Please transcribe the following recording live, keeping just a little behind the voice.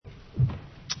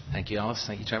Thank you, Alice.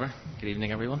 Thank you, Trevor. Good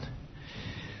evening, everyone.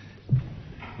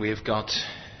 We've got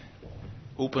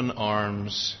Open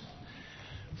Arms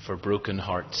for Broken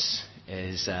Hearts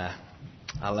is a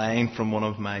line from one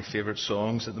of my favourite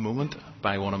songs at the moment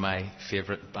by one of my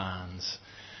favourite bands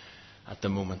at the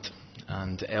moment.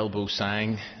 And Elbow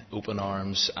sang Open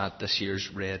Arms at this year's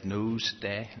Red Nose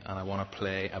Day, and I want to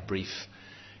play a brief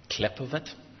clip of it.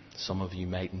 Some of you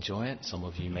might enjoy it, some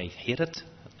of you might hate it.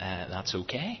 That's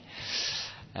okay.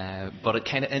 But it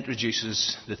kind of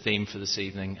introduces the theme for this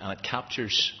evening, and it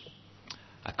captures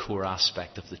a core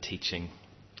aspect of the teaching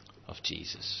of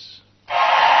Jesus.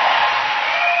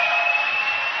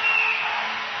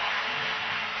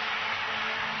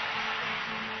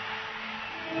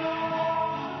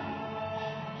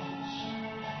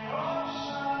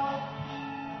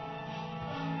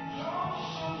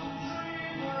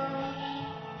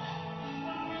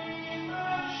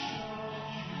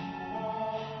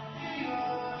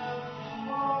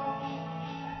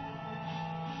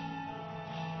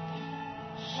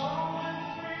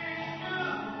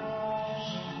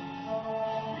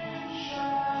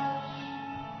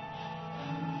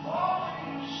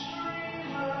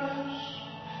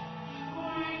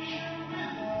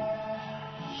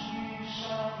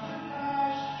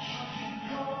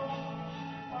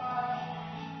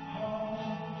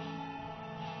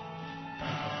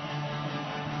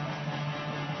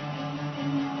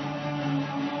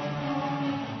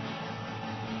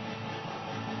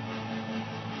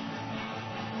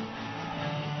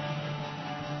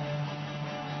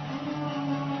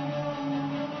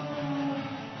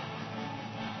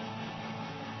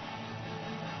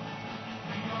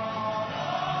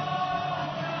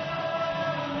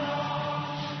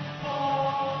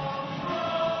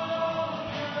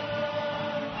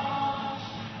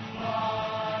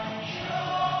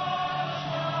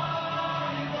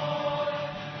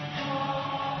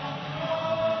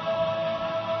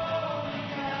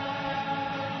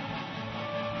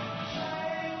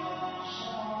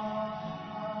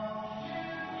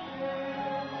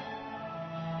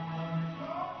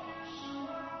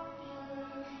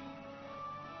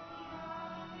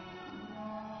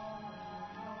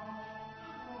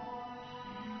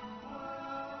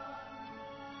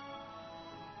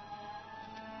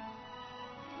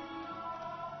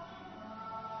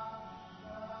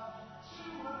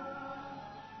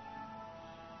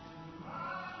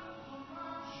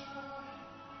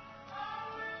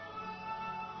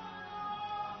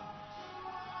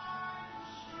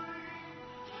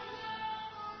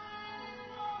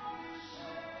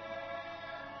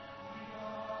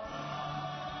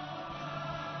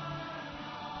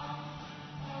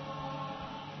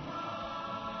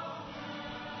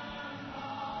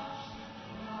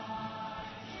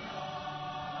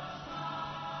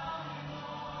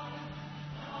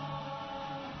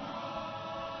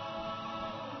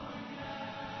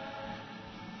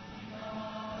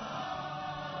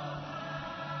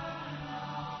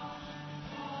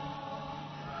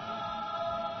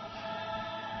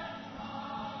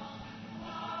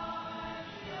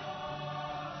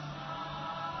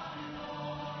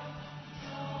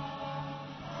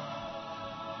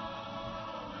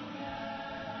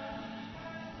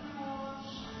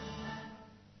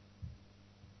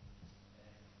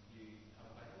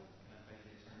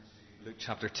 Luke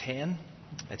chapter 10.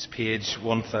 It's page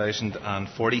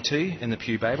 1042 in the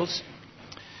Pew Bibles.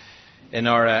 In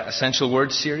our Essential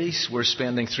Word series, we're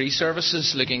spending 3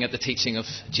 services looking at the teaching of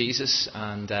Jesus,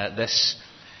 and this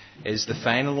is the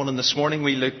final one. And this morning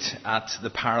we looked at the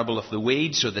parable of the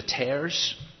weeds, or the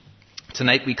tares.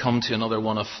 Tonight we come to another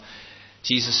one of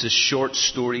Jesus' short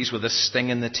stories with a sting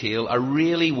in the tail, a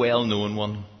really well-known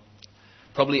one.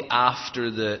 Probably after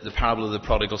the parable of the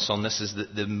prodigal son, this is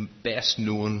the best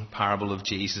known parable of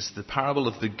Jesus, the parable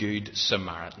of the Good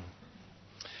Samaritan.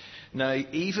 Now,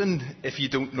 even if you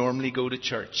don't normally go to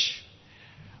church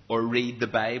or read the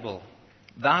Bible,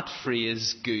 that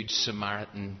phrase, Good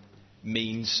Samaritan,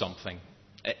 means something.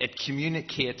 It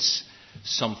communicates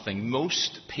something.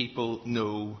 Most people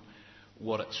know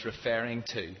what it's referring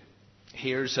to.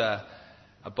 Here's a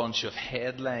bunch of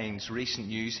headlines, recent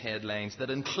news headlines, that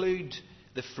include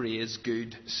the phrase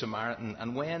Good Samaritan.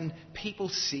 And when people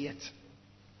see it,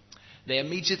 they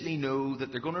immediately know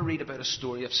that they're going to read about a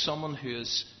story of someone who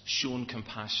has shown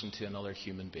compassion to another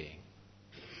human being.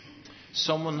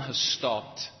 Someone has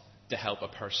stopped to help a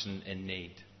person in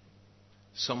need.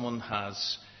 Someone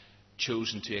has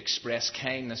chosen to express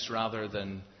kindness rather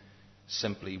than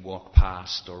simply walk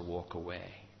past or walk away.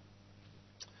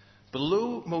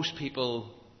 Below most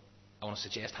people, I want to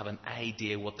suggest, have an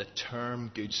idea what the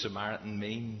term Good Samaritan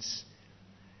means,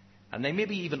 And they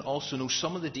maybe even also know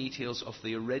some of the details of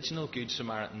the original Good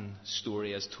Samaritan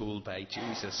story as told by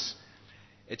Jesus.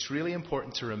 It's really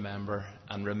important to remember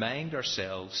and remind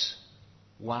ourselves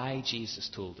why Jesus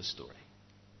told the story.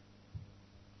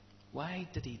 Why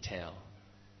did he tell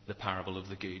the parable of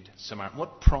the Good Samaritan?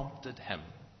 What prompted him?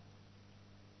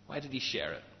 Why did he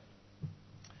share it?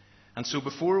 And so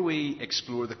before we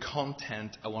explore the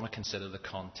content, I want to consider the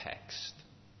context.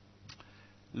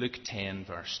 Luke 10,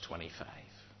 verse 25.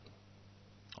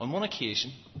 On one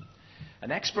occasion,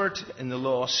 an expert in the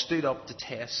law stood up to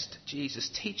test Jesus.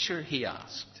 Teacher, he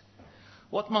asked,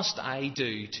 what must I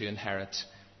do to inherit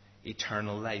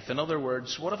eternal life? In other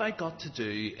words, what have I got to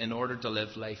do in order to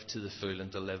live life to the full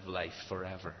and to live life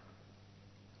forever?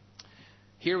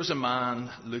 Here was a man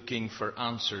looking for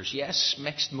answers. Yes,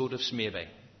 mixed motives maybe.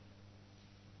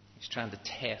 He's trying to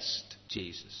test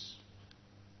Jesus.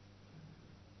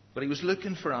 But he was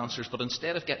looking for answers, but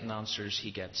instead of getting answers,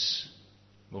 he gets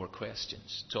more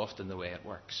questions. It's often the way it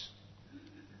works.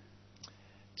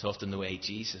 It's often the way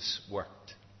Jesus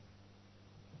worked.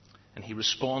 And he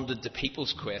responded to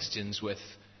people's questions with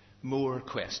more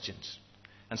questions.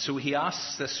 And so he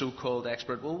asks this so-called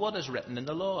expert, well, what is written in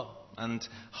the law? And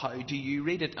how do you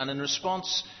read it? And in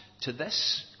response to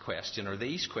this question, or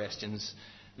these questions,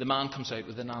 the man comes out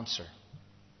with an answer.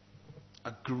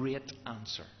 A great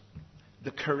answer.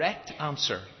 The correct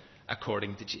answer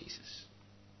according to Jesus.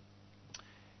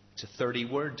 It's a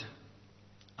 30-word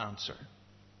answer.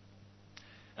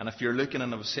 And if you're looking,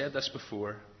 and I've said this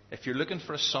before, if you're looking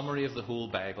for a summary of the whole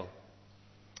Bible,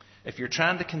 if you're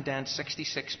trying to condense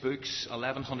 66 books,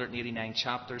 1,189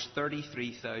 chapters,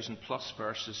 33,000 plus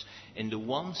verses into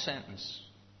one sentence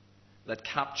that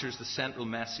captures the central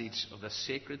message of this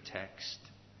sacred text,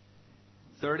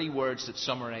 30 words that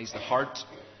summarize the heart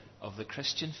of the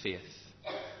Christian faith,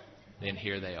 then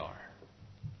here they are.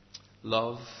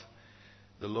 Love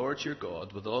the Lord your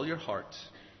God with all your heart,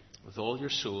 with all your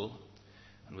soul,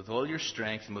 and with all your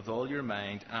strength, and with all your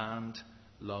mind, and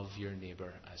love your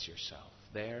neighbour as yourself.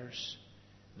 There's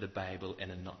the Bible in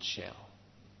a nutshell.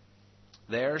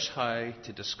 There's how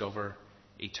to discover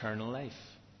eternal life.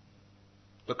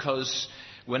 Because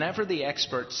whenever the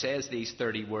expert says these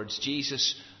 30 words,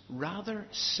 Jesus rather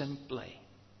simply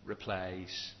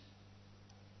replies,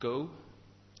 go,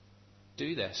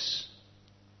 do this,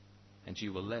 and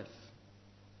you will live.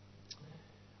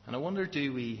 And I wonder,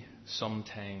 do we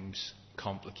sometimes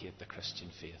complicate the Christian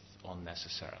faith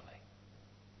unnecessarily?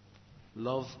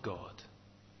 Love God.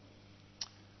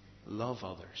 Love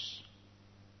others.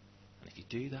 And if you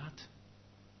do that,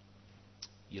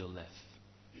 you'll live.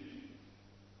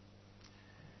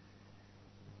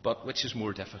 But which is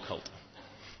more difficult?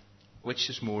 Which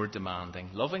is more demanding?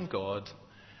 Loving God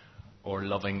or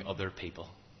loving other people?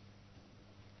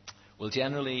 Well,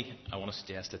 generally, I want to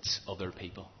suggest it's other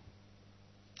people.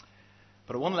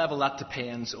 But at one level, that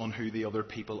depends on who the other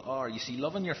people are. You see,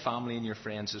 loving your family and your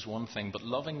friends is one thing, but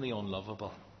loving the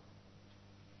unlovable,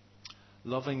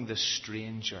 loving the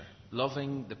stranger,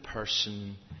 loving the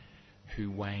person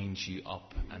who winds you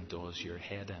up and does your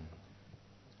head in,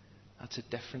 that's a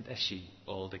different issue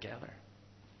altogether.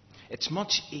 It's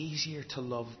much easier to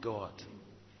love God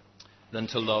than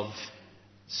to love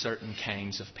certain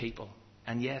kinds of people.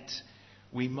 And yet,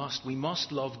 we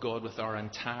must love God with our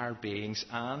entire beings,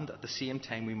 and at the same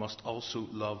time we must also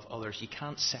love others. You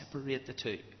can't separate the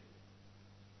two.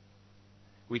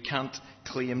 We can't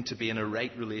claim to be in a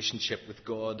right relationship with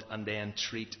God and then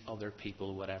treat other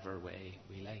people whatever way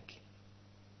we like.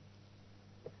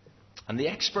 And the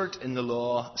expert in the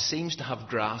law seems to have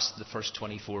grasped the first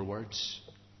 24 words.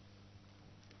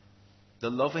 The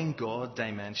loving God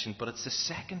dimension, but it's the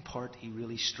second part he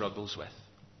really struggles with.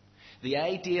 The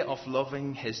idea of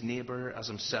loving his neighbour as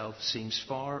himself seems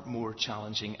far more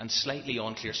challenging and slightly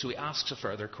unclear. So he asks a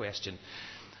further question.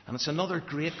 And it's another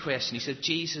great question. He said,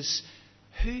 Jesus,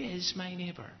 who is my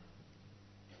neighbour?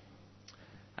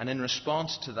 And in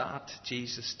response to that,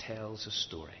 Jesus tells a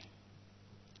story.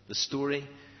 The story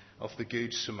of the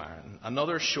Good Samaritan.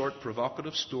 Another short,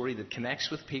 provocative story that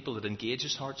connects with people, that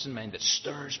engages hearts and minds, that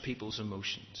stirs people's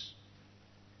emotions.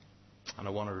 And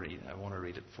I want to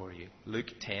read it for you. Luke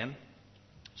 10,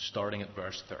 starting at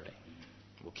verse 30.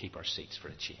 We'll keep our seats for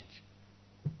a change.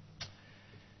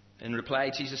 In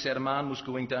reply, Jesus said, a man was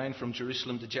going down from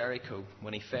Jerusalem to Jericho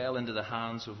when he fell into the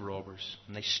hands of robbers.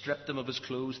 And they stripped him of his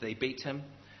clothes, they beat him,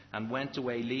 and went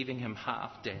away, leaving him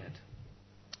half dead.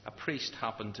 A priest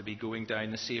happened to be going down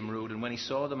the same road, and when he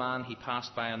saw the man, he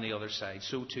passed by on the other side.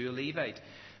 So too a Levite,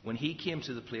 when he came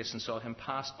to the place and saw him,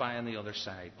 passed by on the other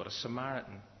side. But a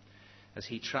Samaritan, as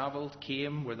he travelled,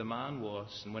 came where the man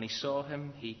was, and when he saw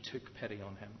him, he took pity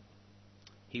on him.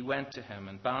 He went to him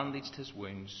and bandaged his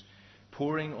wounds,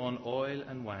 pouring on oil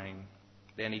and wine.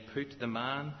 Then he put the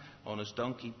man on his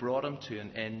donkey, brought him to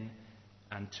an inn,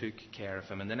 and took care of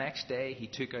him. And the next day he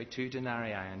took out 2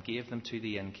 denarii and gave them to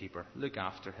the innkeeper. Look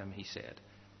after him, he said,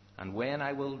 and when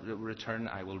I will return,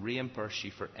 I will reimburse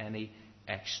you for any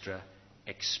extra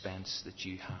expense that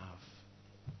you have.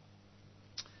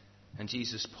 And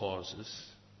Jesus pauses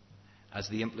as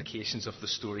the implications of the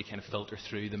story kind of filter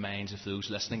through the minds of those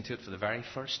listening to it for the very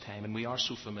first time. And we are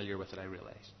so familiar with it, I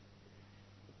realise.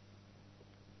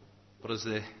 But as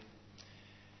the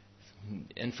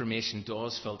information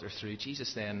does filter through,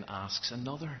 Jesus then asks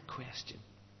another question.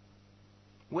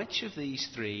 Which of these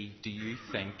 3 do you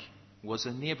think was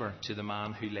a neighbour to the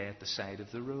man who lay at the side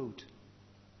of the road?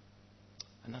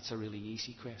 And that's a really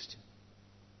easy question,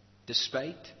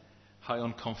 despite how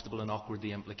uncomfortable and awkward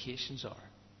the implications are.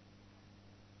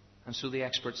 And so the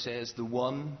expert says, the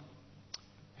one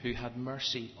who had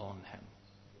mercy on him.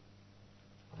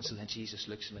 And so then Jesus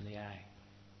looks him in the eye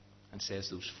and says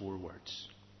those 4 words.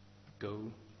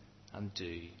 Go and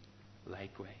do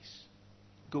likewise.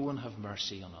 Go and have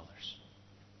mercy on others.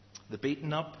 The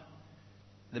beaten up,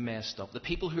 the messed up, the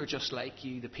people who are just like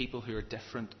you, the people who are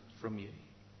different from you.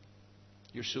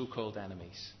 Your so-called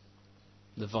enemies,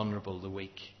 the vulnerable, the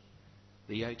weak,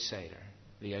 the outsider,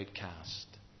 the outcast,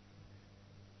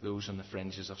 those on the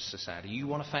fringes of society. You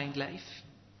want to find life?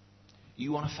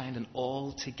 You want to find an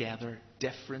altogether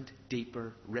different,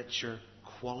 deeper, richer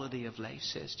quality of life,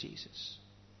 says Jesus.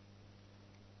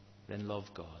 Then love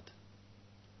God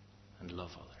and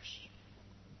love others.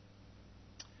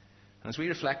 And as we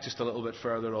reflect just a little bit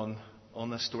further on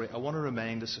this story, I want to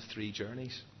remind us of 3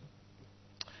 journeys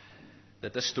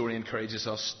that this story encourages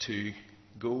us to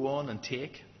go on and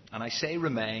take. And I say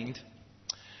remind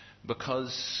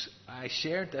because I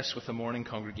shared this with the morning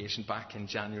congregation back in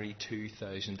January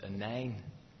 2009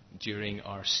 during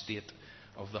our State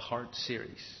of the Heart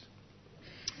series.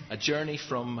 A journey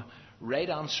from right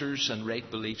answers and right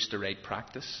beliefs to right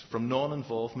practice, from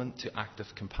non-involvement to active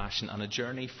compassion, and a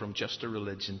journey from just a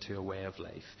religion to a way of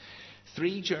life.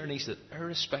 3 journeys that,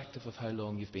 irrespective of how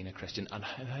long you've been a Christian and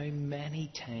how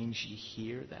many times you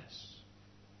hear this,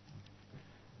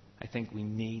 I think we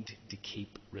need to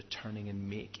keep returning and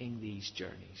making these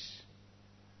journeys.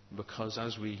 Because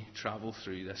as we travel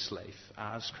through this life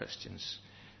as Christians,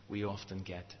 we often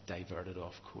get diverted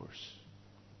off course.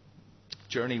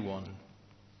 Journey 1.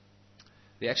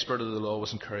 The expert of the law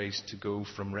was encouraged to go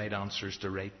from right answers to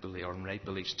right belief, or right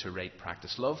beliefs to right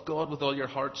practice. Love God with all your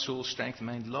heart, soul, strength, and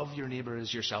mind. Love your neighbour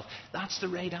as yourself. That's the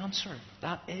right answer.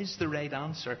 That is the right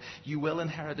answer. You will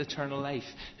inherit eternal life.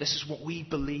 This is what we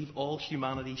believe all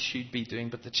humanity should be doing.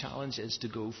 But the challenge is to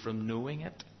go from knowing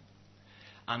it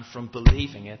and from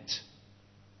believing it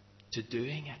to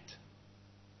doing it.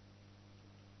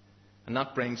 And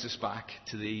that brings us back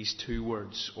to these 2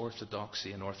 words,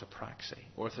 orthodoxy and orthopraxy.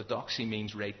 Orthodoxy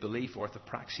means right belief,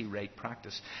 orthopraxy, right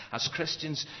practice. As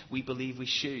Christians, we believe we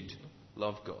should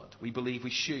love God. We believe we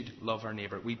should love our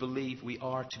neighbour. We believe we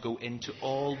are to go into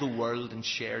all the world and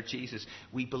share Jesus.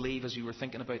 We believe, as we were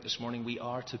thinking about this morning, we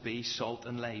are to be salt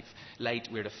and light.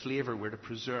 We're to flavour, we're to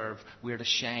preserve, we're to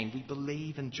shine. We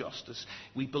believe in justice.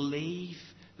 We believe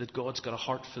that God's got a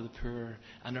heart for the poor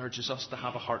and urges us to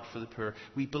have a heart for the poor.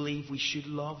 We believe we should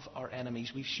love our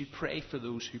enemies. We should pray for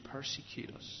those who persecute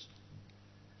us.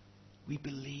 We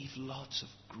believe lots of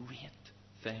great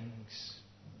things.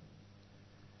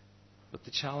 But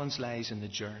the challenge lies in the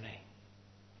journey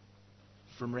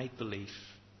from right belief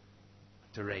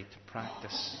to right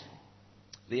practice.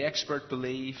 The expert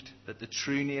believed that the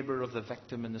true neighbour of the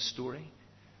victim in the story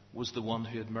was the one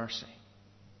who had mercy.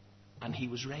 And he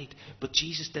was right. But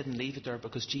Jesus didn't leave it there,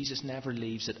 because Jesus never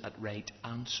leaves it at right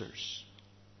answers.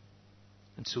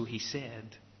 And so he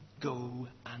said, go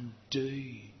and do.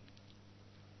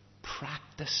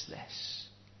 Practice this.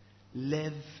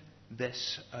 Live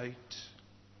this out.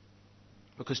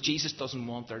 Because Jesus doesn't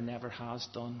want, there never has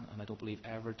done, and I don't believe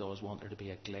ever does want there to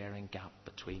be a glaring gap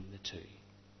between the 2.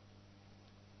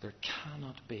 There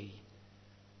cannot be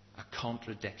a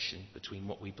contradiction between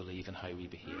what we believe and how we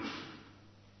behave.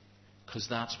 Because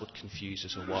that's what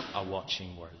confuses a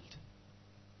watching world.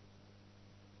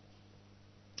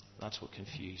 That's what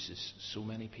confuses so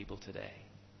many people today.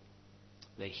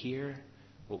 They hear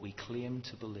what we claim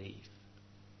to believe,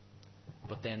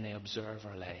 but then they observe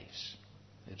our lives.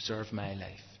 They observe my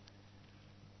life.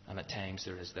 And at times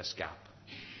there is this gap.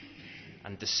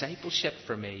 And discipleship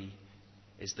for me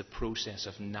is the process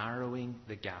of narrowing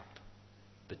the gap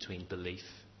between belief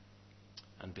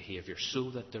and behaviour, so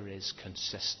that there is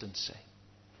consistency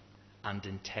and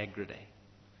integrity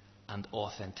and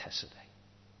authenticity.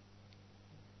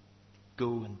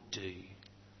 go and do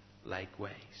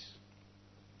likewise.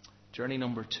 Journey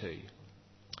number 2.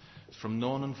 From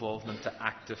non-involvement to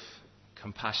active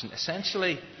compassion.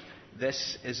 Essentially,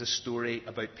 this is a story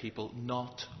about people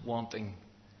not wanting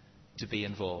to be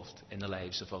involved in the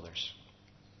lives of others.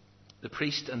 The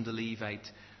priest and the Levite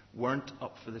weren't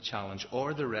up for the challenge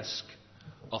or the risk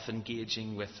of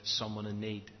engaging with someone in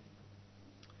need.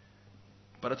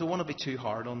 But I don't want to be too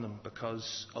hard on them,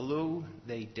 because although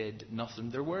they did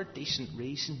nothing, there were decent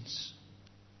reasons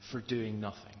for doing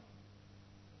nothing.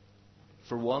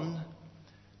 For one,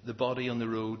 the body on the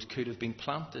road could have been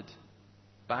planted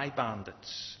by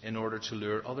bandits in order to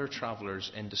lure other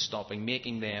travellers into stopping,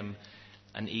 making them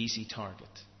an easy target.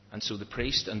 And so the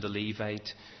priest and the Levite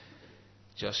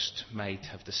just might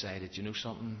have decided, you know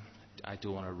something, I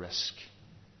don't want to risk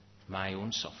my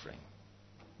own suffering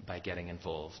by getting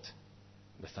involved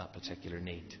with that particular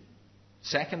need.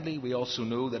 Secondly, we also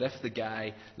know that if the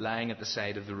guy lying at the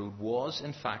side of the road was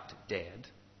in fact dead,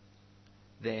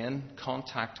 then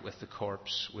contact with the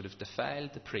corpse would have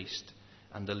defiled the priest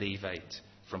and the Levite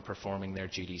from performing their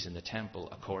duties in the temple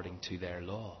according to their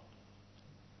law.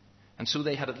 And so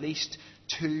they had at least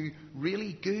 2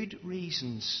 really good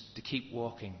reasons to keep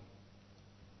walking.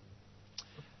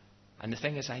 And the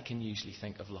thing is, I can usually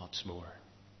think of lots more.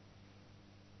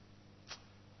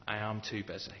 I am too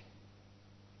busy.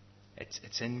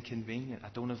 It's inconvenient. I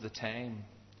don't have the time.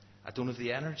 I don't have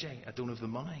the energy. I don't have the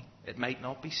money. It might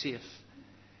not be safe.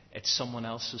 It's someone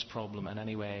else's problem. And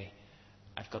anyway,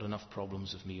 I've got enough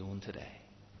problems of my own today.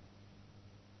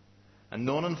 And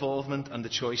non-involvement and the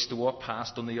choice to walk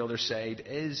past on the other side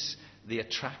is the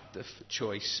attractive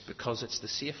choice, because it's the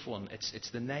safe one.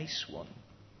 It's the nice one.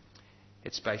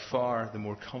 It's by far the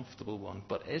more comfortable one.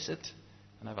 But is it,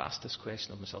 and I've asked this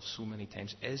question of myself so many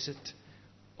times, is it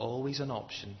always an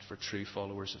option for true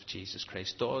followers of Jesus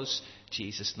Christ? Does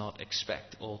Jesus not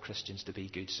expect all Christians to be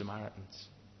good Samaritans?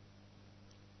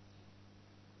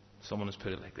 Someone has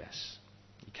put it like this: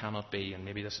 you cannot be, and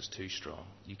maybe this is too strong,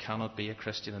 you cannot be a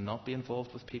Christian and not be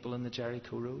involved with people in the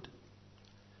Jericho Road.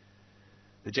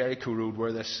 The Jericho Road,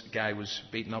 where this guy was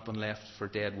beaten up and left for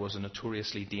dead, was a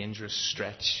notoriously dangerous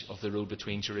stretch of the road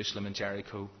between Jerusalem and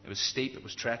Jericho. It was steep, it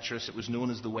was treacherous, it was known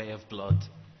as the Way of Blood.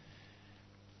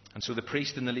 And so the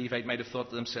priest and the Levite might have thought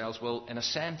to themselves, well, in a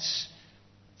sense,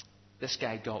 this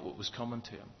guy got what was coming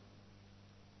to him.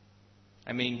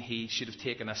 I mean, he should have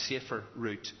taken a safer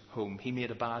route home. He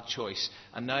made a bad choice,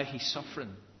 and now he's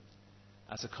suffering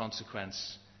as a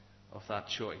consequence of that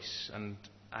choice. And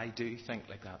I do think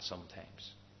like that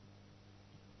sometimes.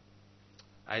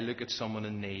 I look at someone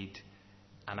in need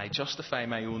and I justify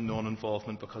my own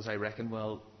non-involvement because I reckon,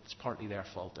 well, it's partly their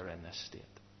fault they're in this state.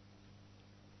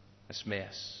 This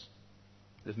mess.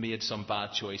 They've made some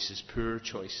bad choices, poor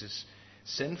choices,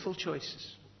 sinful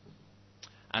choices.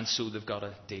 And so they've got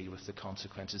to deal with the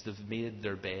consequences. They've made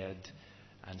their bed,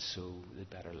 and so they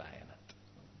better lie in it.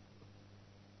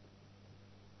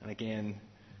 And again,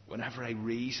 whenever I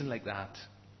reason like that,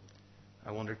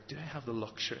 I wonder, do I have the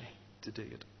luxury to do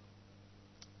it?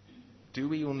 Do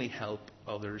we only help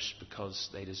others because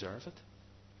they deserve it?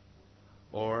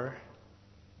 Or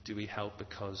do we help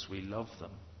because we love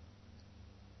them?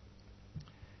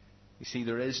 You see,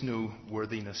 there is no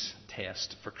worthiness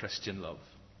test for Christian love.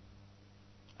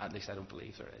 At least I don't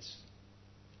believe there is.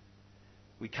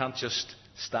 We can't just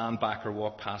stand back or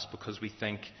walk past because we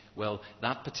think, well,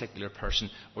 that particular person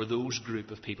or those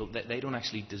group of people, they don't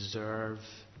actually deserve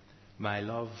my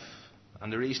love.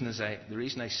 And the reason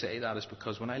I say that is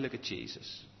because when I look at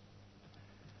Jesus,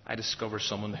 I discover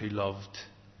someone who loved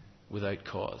without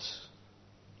cause.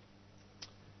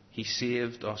 He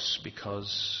saved us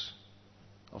because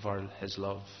of his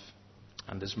love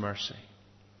and his mercy.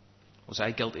 Was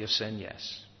I guilty of sin?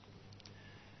 Yes.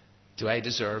 Do I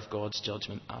deserve God's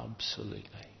judgment?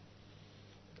 Absolutely.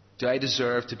 Do I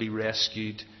deserve to be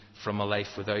rescued from a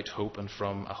life without hope and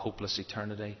from a hopeless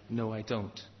eternity? No, I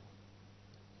don't.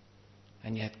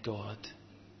 And yet God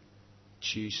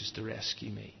chooses to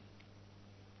rescue me.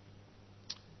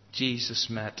 Jesus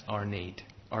met our need,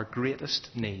 our greatest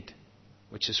need,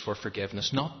 which is for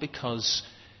forgiveness, not because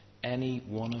any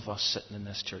one of us sitting in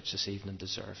this church this evening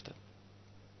deserved it,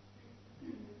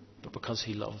 but because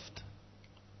He loved.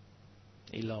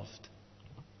 He loved.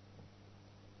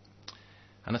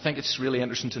 And I think it's really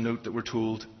interesting to note that we're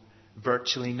told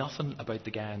virtually nothing about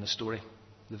the guy in the story,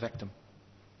 the victim.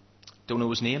 Don't know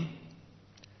his name,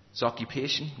 his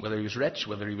occupation, whether he was rich,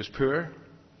 whether he was poor,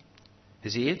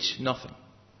 his age, nothing.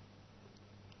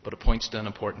 But it points to an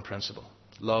important principle.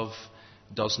 Love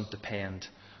doesn't depend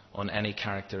on any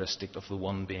characteristic of the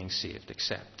one being saved,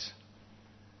 except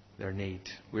their need.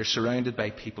 We're surrounded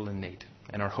by people in need.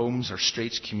 In our homes, our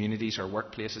streets, communities, our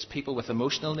workplaces. People with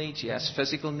emotional needs, yes.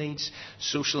 Physical needs,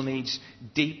 social needs,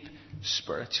 deep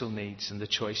spiritual needs. And the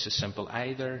choice is simple.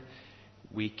 Either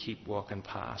we keep walking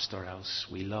past or else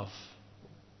we love.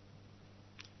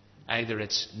 Either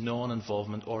it's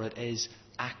non-involvement or it is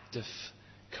active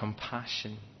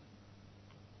compassion.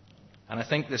 And I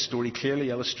think this story clearly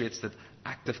illustrates that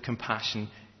active compassion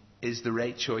is the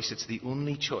right choice. It's the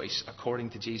only choice,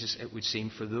 according to Jesus, it would seem,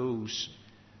 for those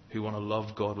who want to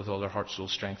love God with all their heart, soul,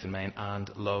 strength and mind and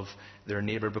love their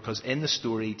neighbour. Because in the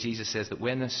story, Jesus says that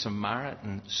when the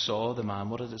Samaritan saw the man,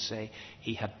 what did it say?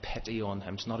 He had pity on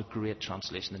him. It's not a great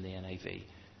translation in the NIV.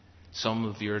 Some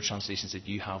of your translations that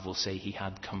you have will say he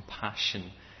had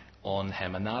compassion on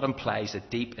him. And that implies a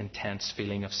deep, intense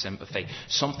feeling of sympathy.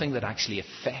 Something that actually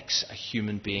affects a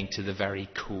human being to the very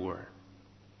core.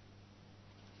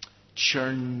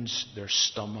 Churns their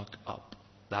stomach up.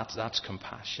 That's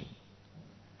compassion.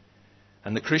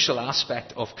 And the crucial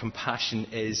aspect of compassion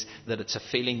is that it's a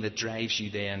feeling that drives you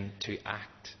then to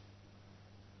act.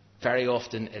 Very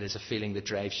often it is a feeling that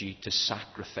drives you to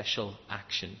sacrificial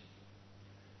action.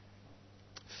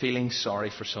 Feeling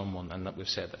sorry for someone, and that we've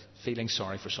said that, feeling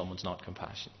sorry for someone's not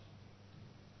compassion.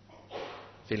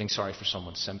 Feeling sorry for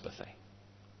someone's sympathy.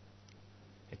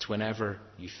 It's whenever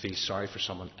you feel sorry for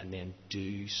someone and then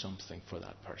do something for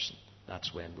that person.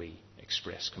 That's when we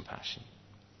express compassion.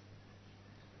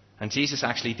 And Jesus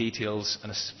actually details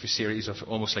in a series of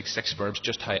almost like 6 verbs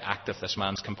just how active this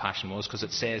man's compassion was, because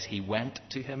it says he went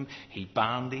to him, he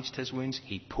bandaged his wounds,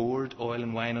 he poured oil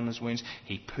and wine on his wounds,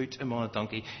 he put him on a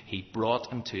donkey, he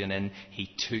brought him to an inn, he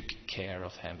took care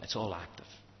of him. It's all active.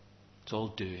 It's all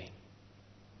doing.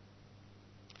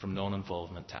 From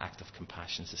non-involvement to active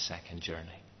compassion is the second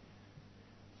journey.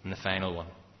 And the final one.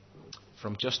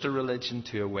 From just a religion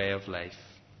to a way of life.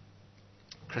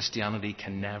 Christianity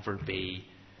can never be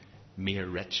mere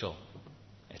ritual.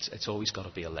 It's always got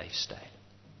to be a lifestyle.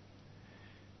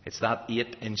 It's that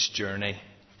 8-inch journey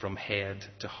from head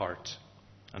to heart.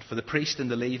 And for the priest and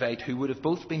the Levite, who would have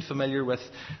both been familiar with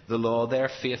the law, their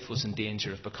faith was in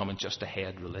danger of becoming just a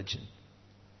head religion.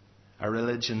 A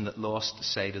religion that lost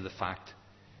sight of the fact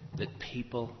that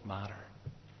people matter.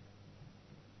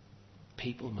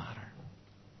 People matter.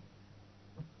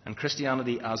 And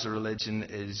Christianity as a religion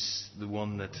is the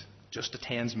one that just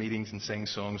attends meetings and sings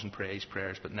songs and prays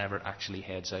prayers, but never actually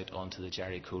heads out onto the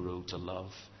Jericho road to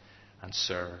love and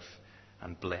serve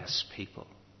and bless people.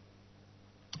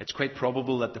 It's quite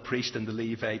probable that the priest and the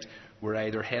Levite were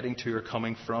either heading to or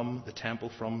coming from the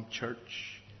temple, from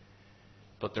church,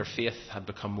 but their faith had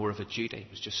become more of a duty.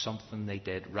 It was just something they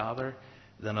did rather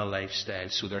than a lifestyle.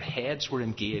 So their heads were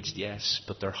engaged, yes,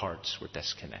 but their hearts were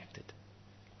disconnected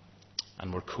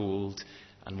and were cold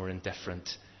and were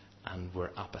indifferent and were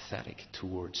apathetic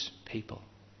towards people.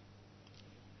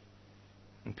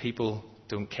 And people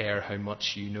don't care how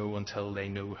much you know until they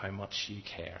know how much you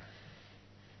care.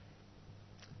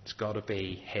 It's got to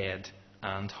be head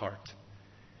and heart.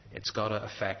 It's got to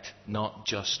affect not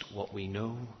just what we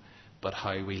know, but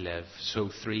how we live. So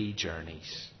 3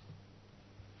 journeys.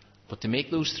 But to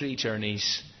make those 3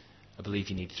 journeys, I believe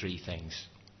you need 3 things.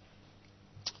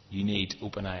 You need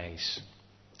open eyes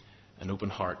and open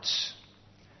hearts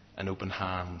and open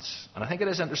hands. And I think it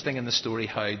is interesting in the story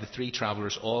how the 3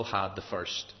 travellers all had the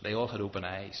first. They all had open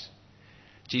eyes.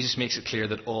 Jesus makes it clear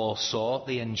that all saw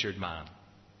the injured man.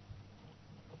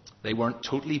 They weren't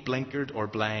totally blinkered or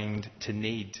blind to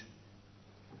need,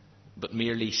 but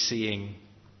merely seeing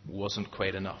wasn't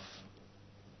quite enough.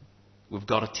 We've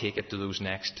got to take it to those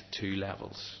next 2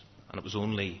 levels. And it was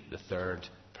only the 3rd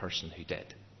person who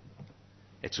did.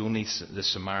 It's only the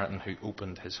Samaritan who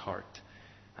opened his heart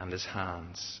and his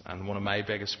hands. And one of my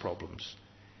biggest problems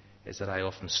is that I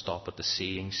often stop at the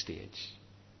seeing stage.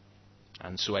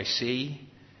 And so I see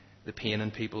the pain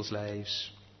in people's lives,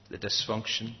 the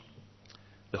dysfunction,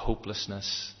 the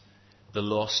hopelessness, the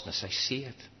lostness. I see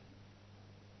it.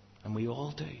 And we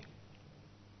all do.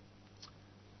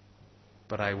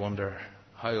 But I wonder,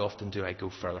 how often do I go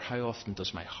further? How often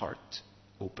does my heart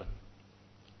open?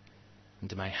 And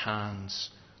do my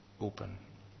hands open?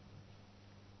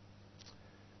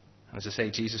 And as I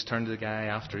say, Jesus turned to the guy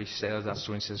after he said that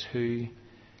story and says, who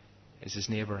is his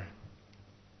neighbour?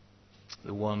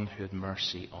 The one who had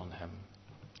mercy on him.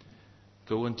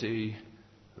 Go and do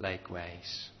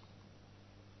likewise.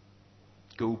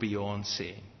 Go beyond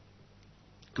seeing.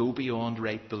 Go beyond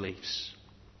right beliefs.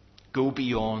 Go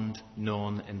beyond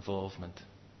non-involvement.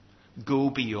 Go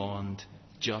beyond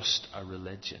just a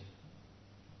religion.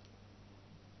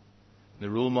 The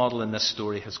role model in this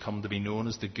story has come to be known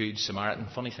as the Good Samaritan.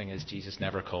 Funny thing is, Jesus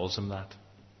never calls him that.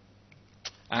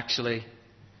 Actually,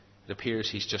 it appears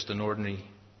he's just an ordinary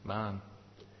man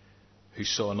who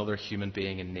saw another human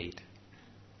being in need,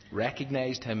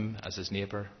 recognized him as his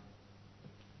neighbour,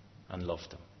 and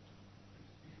loved him.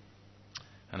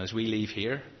 And as we leave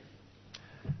here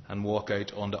and walk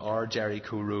out onto our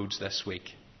Jericho roads this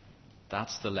week,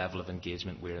 that's the level of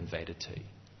engagement we're invited to.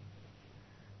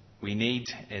 We need,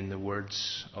 in the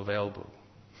words of Elbow,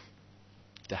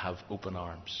 to have open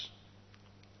arms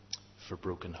for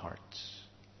broken hearts.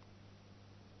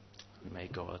 And may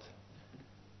God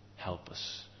help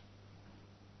us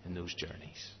in those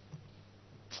journeys.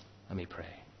 Let me pray.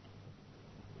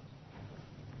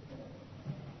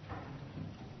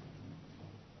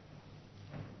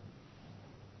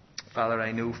 Father,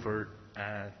 I know for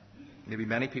maybe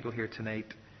many people here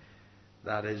tonight,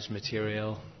 that is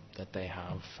material that they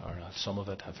have, or some of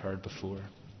it have heard before.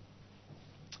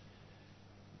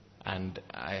 And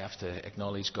I have to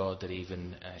acknowledge, God, that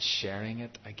even sharing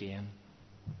it again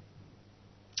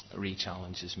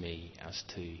re-challenges me as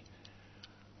to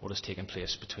what has taken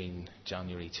place between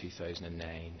January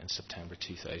 2009 and September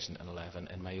 2011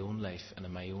 in my own life and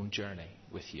in my own journey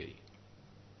with you.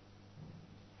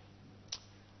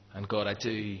 And God, I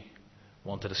do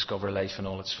want to discover life in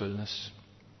all its fullness.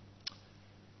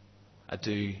 I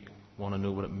do want to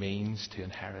know what it means to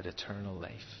inherit eternal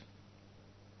life.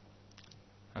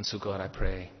 And so, God, I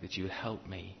pray that you would help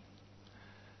me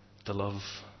to love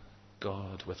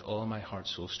God with all my heart,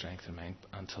 soul, strength, and mind,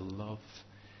 and to love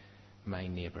my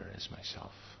neighbour as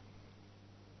myself.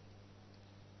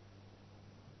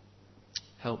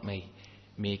 Help me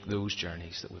make those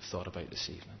journeys that we've thought about this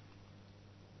evening.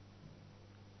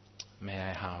 May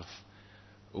I have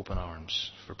open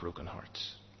arms for broken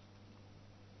hearts.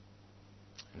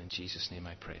 And in Jesus' name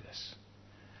I pray this.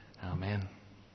 Amen.